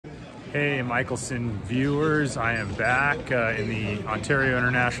Hey Mikelson viewers, I am back in the Ontario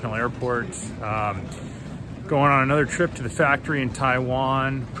International Airport. Going on another trip to the factory in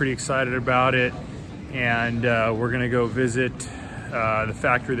Taiwan. Pretty excited about it. And we're gonna go visit the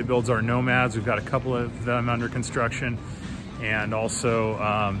factory that builds our Nomads. We've got a couple of them under construction. And also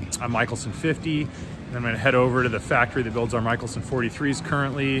a Mikelson 50. And I'm gonna head over to the factory that builds our Mikelson 43s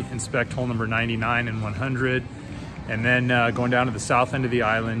currently, inspect hole number 99 and 100. And then going down to the south end of the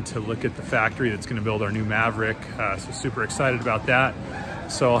island to look at the factory that's gonna build our new Maverick. So super excited about that.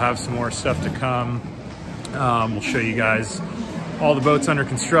 So I'll have some more stuff to come. We'll show you guys all the boats under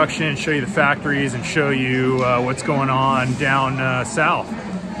construction, show you the factories, and show you what's going on down south.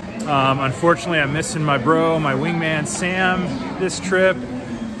 Unfortunately, I'm missing my bro, my wingman Sam, this trip.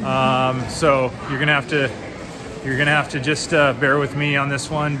 So you're gonna have to just bear with me on this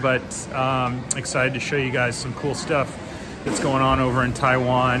one, but excited to show you guys some cool stuff that's going on over in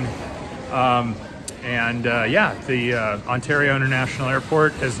Taiwan. Yeah, the Ontario International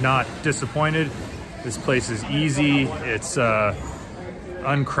Airport has not disappointed. This place is easy, it's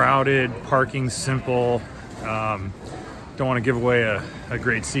uncrowded, parking's simple. Don't want to give away a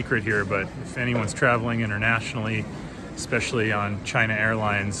great secret here, but if anyone's traveling internationally, especially on China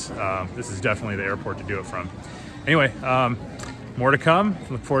Airlines, this is definitely the airport to do it from. Anyway, more to come.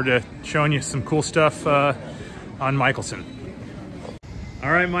 Look forward to showing you some cool stuff on Mikelson.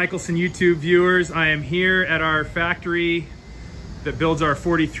 All right, Mikelson YouTube viewers, I am here at our factory that builds our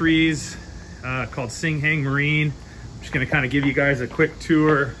 43s called Singhang Marine. I'm just gonna kind of give you guys a quick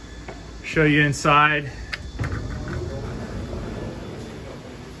tour, show you inside.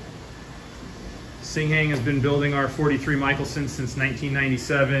 Singhang has been building our 43 Mikelson since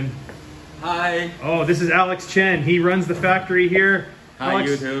 1997. Hi. Oh, this is Alex Chen. He runs the factory here. Hi,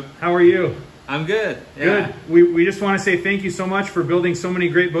 Alex, YouTube. how are you? I'm good. Good. Yeah. We just want to say thank you so much for building so many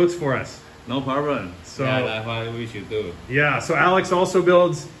great boats for us. No problem. So, yeah, that's what we should do. Yeah, so Alex also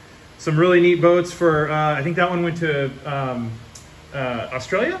builds some really neat boats for, I think that one went to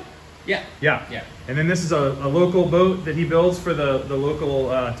Australia? Yeah. Yeah. Yeah. And then this is a local boat that he builds for the local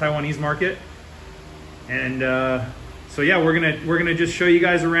Taiwanese market. And so yeah, we're gonna just show you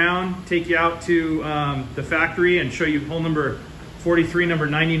guys around, take you out to the factory and show you hole number 43, number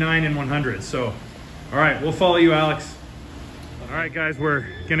 99 and 100. So, all right, we'll follow you, Alex. All right, guys, we're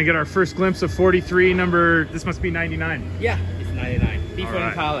gonna get our first glimpse of 43 number, this must be 99. Yeah, it's 99. Different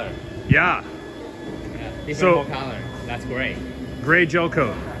right. color. Yeah. Yeah, different color. That's great. Gray gel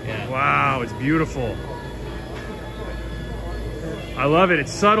coat. Yeah. Wow, it's beautiful. I love it.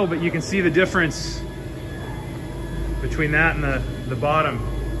 It's subtle, but you can see the difference between that and the bottom,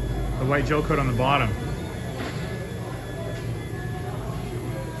 the white gel coat on the bottom.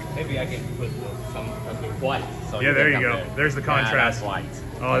 Maybe I can put some white. So yeah, there you go. There's the contrast. Yeah, that's white.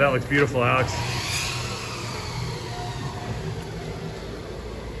 Oh, that looks beautiful, Alex.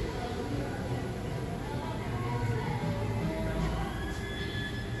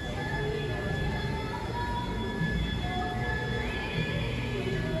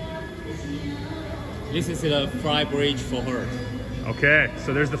 This is the fly bridge for her. Okay,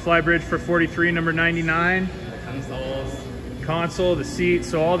 so there's the fly bridge for 43, number 99. Consoles. Console, the seat.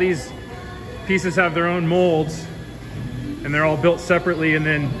 So all these pieces have their own molds, and they're all built separately and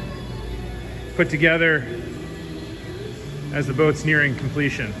then put together as the boat's nearing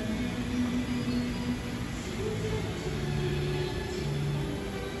completion.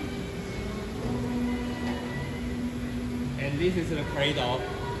 And this is the cradle.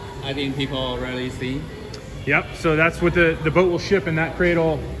 I think people already see. Yep, so that's what the boat will ship in that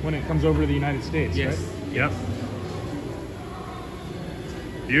cradle when it comes over to the United States, Yes. right? Yep.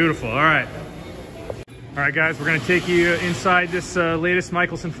 Beautiful, all right. All right, guys, we're gonna take you inside this latest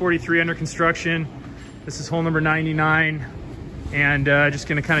Mikelson 43 under construction. This is hole number 99. And just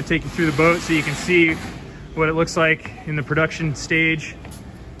gonna kind of take you through the boat so you can see what it looks like in the production stage.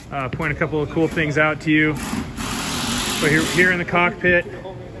 Point a couple of cool things out to you. So here in the cockpit,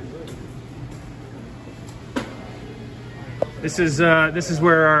 this is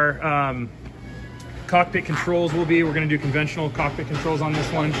where our cockpit controls will be. We're gonna do conventional cockpit controls on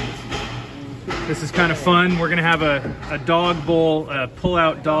this one. This is kind of fun. We're gonna have a dog bowl, a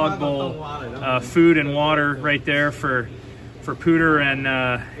pull-out dog bowl, food and water right there for Pooter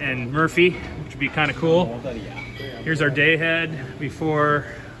and Murphy, which would be kind of cool. Here's our day head before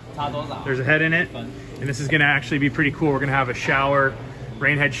there's a head in it. And this is gonna actually be pretty cool. We're gonna have a shower,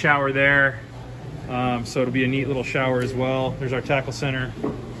 rain head shower there. So it'll be a neat little shower as well. There's our tackle center.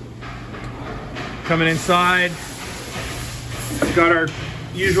 Coming inside, we've got our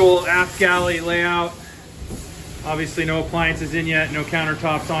usual aft galley layout. Obviously no appliances in yet, no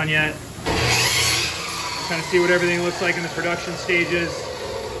countertops on yet. Kind of see what everything looks like in the production stages.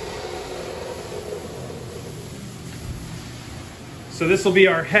 So this will be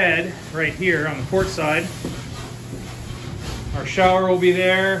our head right here on the port side. Our shower will be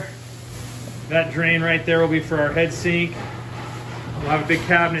there. That drain right there will be for our head sink. We'll have a big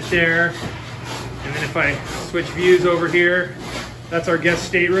cabinet there. And then if I switch views over here, that's our guest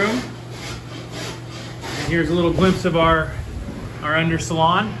stateroom. And here's a little glimpse of our under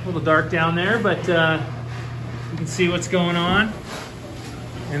salon. A little dark down there, but you can see what's going on.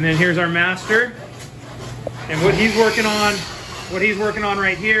 And then here's our master. And what he's working on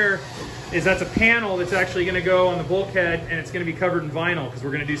right here is that's a panel that's actually going to go on the bulkhead, and it's going to be covered in vinyl because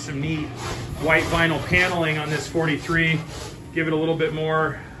we're going to do some neat white vinyl paneling on this 43, give it a little bit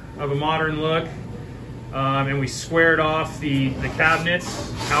more of a modern look. And we squared off the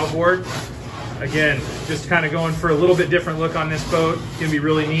cabinets, outboard. Again, just kind of going for a little bit different look on this boat. It's going to be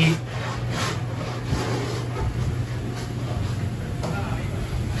really neat.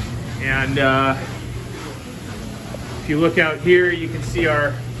 And if you look out here, you can see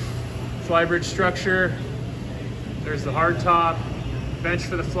our flybridge structure. There's the hardtop, bench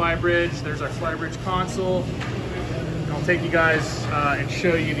for the flybridge. There's our flybridge console. And I'll take you guys and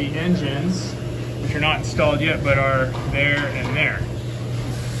show you the engines, which are not installed yet, but are there and there.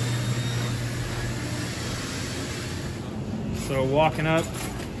 So walking up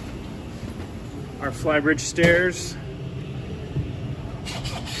our flybridge stairs.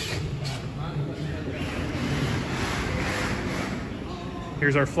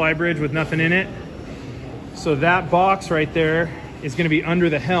 Here's our flybridge with nothing in it. So that box right there is going to be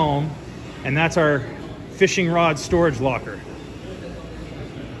under the helm, and that's our fishing rod storage locker.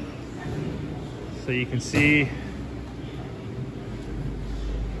 So you can see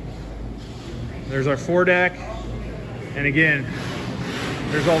there's our foredeck, and again,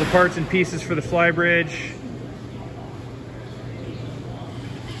 there's all the parts and pieces for the flybridge.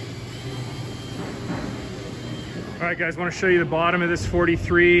 All right, guys, I want to show you the bottom of this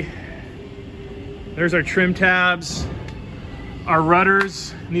 43. There's our trim tabs, our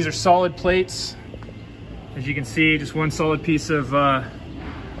rudders, and these are solid plates. As you can see, just one solid piece of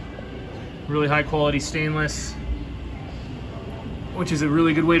really high quality stainless, which is a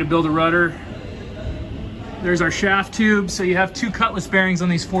really good way to build a rudder. There's our shaft tube. So you have 2 cutlass bearings on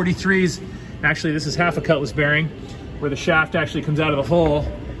these 43s. Actually, this is half a cutlass bearing, where the shaft actually comes out of the hole,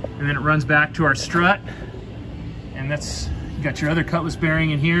 and then it runs back to our strut. And that's, you got your other cutlass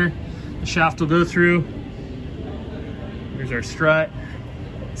bearing in here. The shaft will go through. Here's our strut.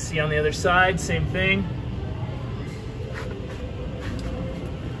 See on the other side, same thing.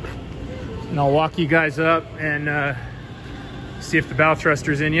 And I'll walk you guys up and see if the bow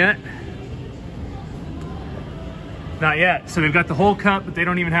thruster's in yet. Not yet. So they've got the hole cut, but they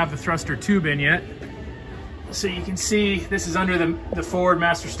don't even have the thruster tube in yet. So you can see this is under the forward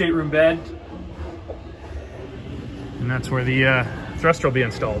master stateroom bed. And that's where the thruster will be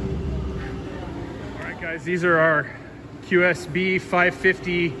installed. All right, guys, these are our QSB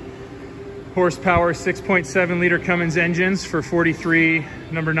 550 horsepower 6.7 liter Cummins engines for 43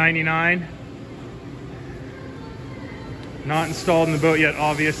 number 99. Not installed in the boat yet,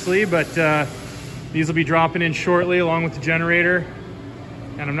 obviously, but these will be dropping in shortly along with the generator.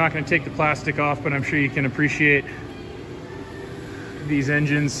 And I'm not going to take the plastic off, but I'm sure you can appreciate these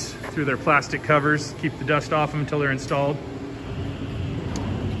engines through their plastic covers. Keep the dust off them until they're installed.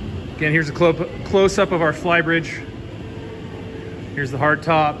 Again, here's a close-up of our flybridge. Here's the hard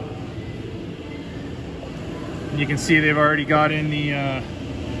top. And you can see they've already got in the,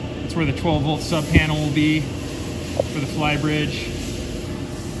 that's where the 12-volt sub panel will be for the flybridge.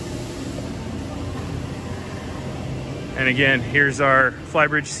 And again, here's our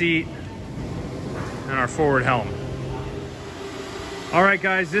flybridge seat and our forward helm. All right,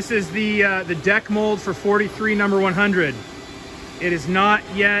 guys, this is the deck mold for 43 number 100. It is not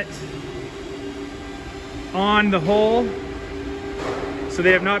yet on the hull, so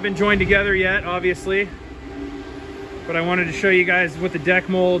they have not been joined together yet, obviously. But I wanted to show you guys what the deck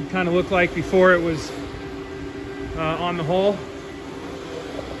mold kind of looked like before it was on the hull.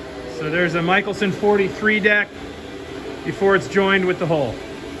 So there's a Mikelson 43 deck before it's joined with the hull.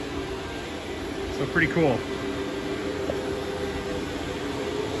 So pretty cool.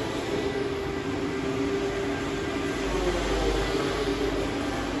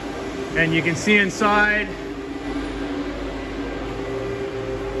 And you can see inside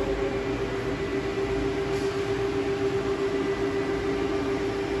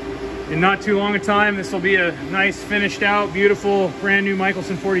in not too long a time, this will be a nice finished out, beautiful, brand new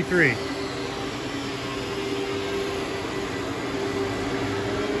Mikelson 43.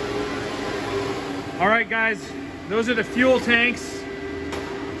 All right, guys, those are the fuel tanks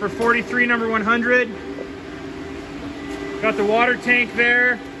for 43 number 100. Got the water tank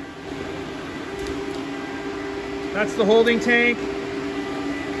there. That's the holding tank.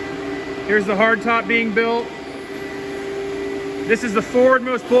 Here's the hardtop being built. This is the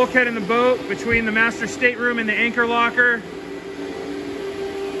forwardmost bulkhead in the boat between the master stateroom and the anchor locker.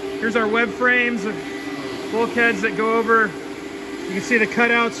 Here's our web frames of bulkheads that go over. You can see the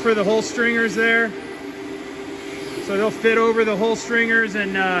cutouts for the hull stringers there. So they'll fit over the hull stringers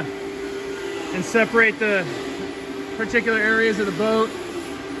and separate the particular areas of the boat.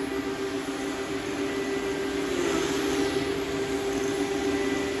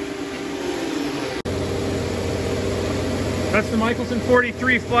 That's the Mikelson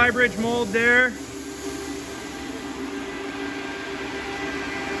 43 flybridge mold there.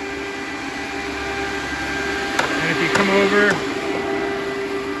 And if you come over,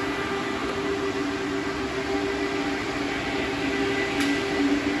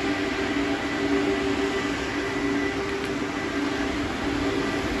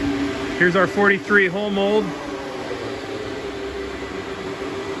 here's our 43 hull mold.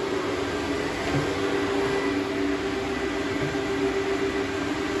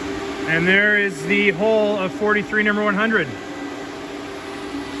 And there is the hull of 43 number 100.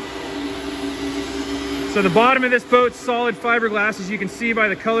 So the bottom of this boat's solid fiberglass, as you can see by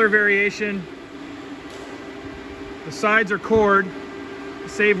the color variation. The sides are cored to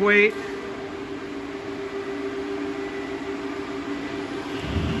save weight.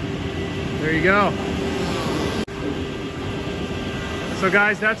 There you go. So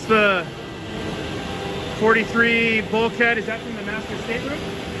guys, that's the 43 bulkhead. Is that from the master stateroom?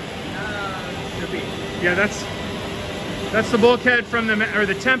 Yeah, that's the bulkhead from the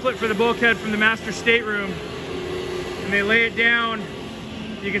template for the bulkhead from the master stateroom. And they lay it down.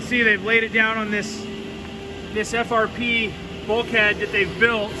 You can see they've laid it down on this FRP bulkhead that they've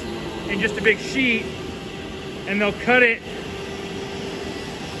built in just a big sheet, and they'll cut it.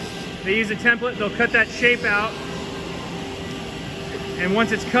 They use a template, they'll cut that shape out, and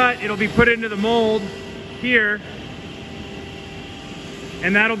once it's cut, it'll be put into the mold here,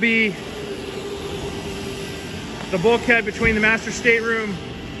 and that'll be the bulkhead between the master stateroom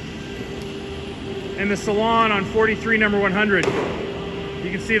and the salon on 43 number 100. You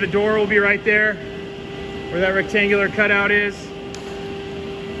can see the door will be right there where that rectangular cutout is.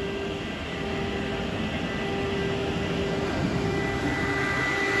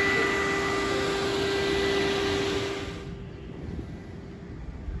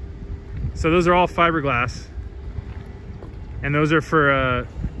 So those are all fiberglass, and those are for a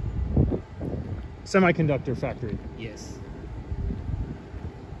semiconductor factory. Yes.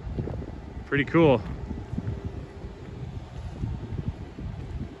 Pretty cool.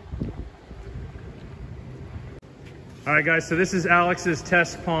 All right, guys, so this is Alex's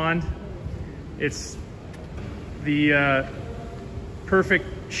test pond. It's the perfect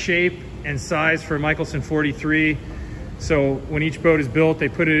shape and size for Mikelson 43. So when each boat is built, they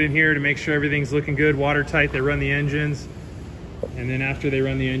put it in here to make sure everything's looking good, watertight. They run the engines, and then after they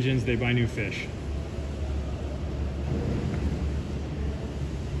run the engines, they buy new fish.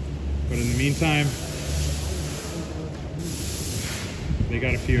 But in the meantime, they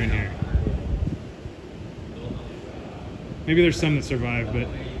got a few in here. Maybe there's some that survive, but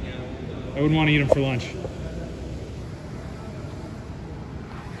I wouldn't want to eat them for lunch.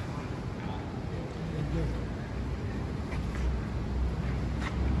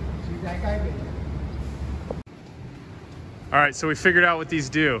 All right, so we figured out what these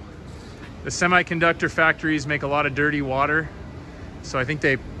do. The semiconductor factories make a lot of dirty water. So I think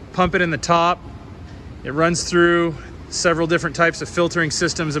they pump it in the top. It runs through several different types of filtering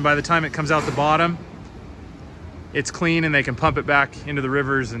systems, and by the time it comes out the bottom, it's clean and they can pump it back into the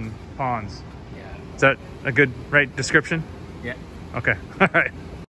rivers and ponds. Yeah. Is that a good, right description? Yeah. Okay, all right.